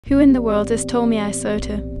Who in the world is Ptolemy I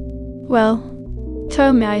Soter? Well,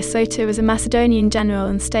 Ptolemy I Soter was a Macedonian general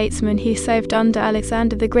and statesman who served under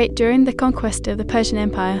Alexander the Great during the conquest of the Persian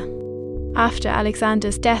Empire. After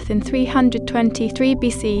Alexander's death in 323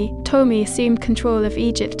 BC, Ptolemy assumed control of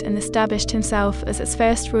Egypt and established himself as its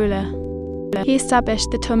first ruler. He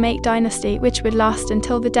established the Ptolemaic Dynasty, which would last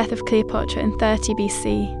until the death of Cleopatra in 30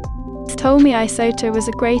 BC. Ptolemy I Soter was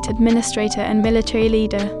a great administrator and military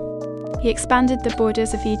leader. He expanded the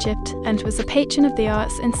borders of Egypt and was a patron of the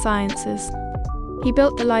arts and sciences. He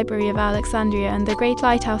built the Library of Alexandria and the Great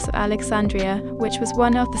Lighthouse of Alexandria, which was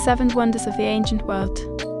one of the 7 wonders of the ancient world.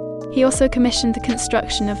 He also commissioned the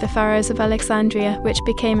construction of the Pharaohs of Alexandria, which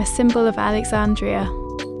became a symbol of Alexandria.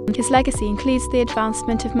 His legacy includes the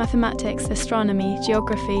advancement of mathematics, astronomy,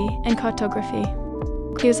 geography, and cartography.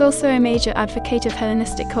 He was also a major advocate of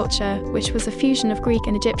Hellenistic culture, which was a fusion of Greek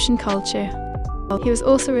and Egyptian culture. He was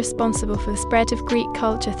also responsible for the spread of Greek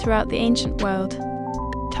culture throughout the ancient world.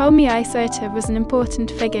 Ptolemy I Soter was an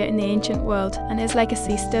important figure in the ancient world, and his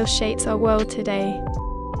legacy still shapes our world today.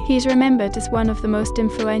 He is remembered as one of the most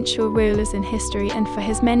influential rulers in history and for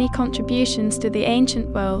his many contributions to the ancient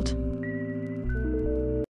world.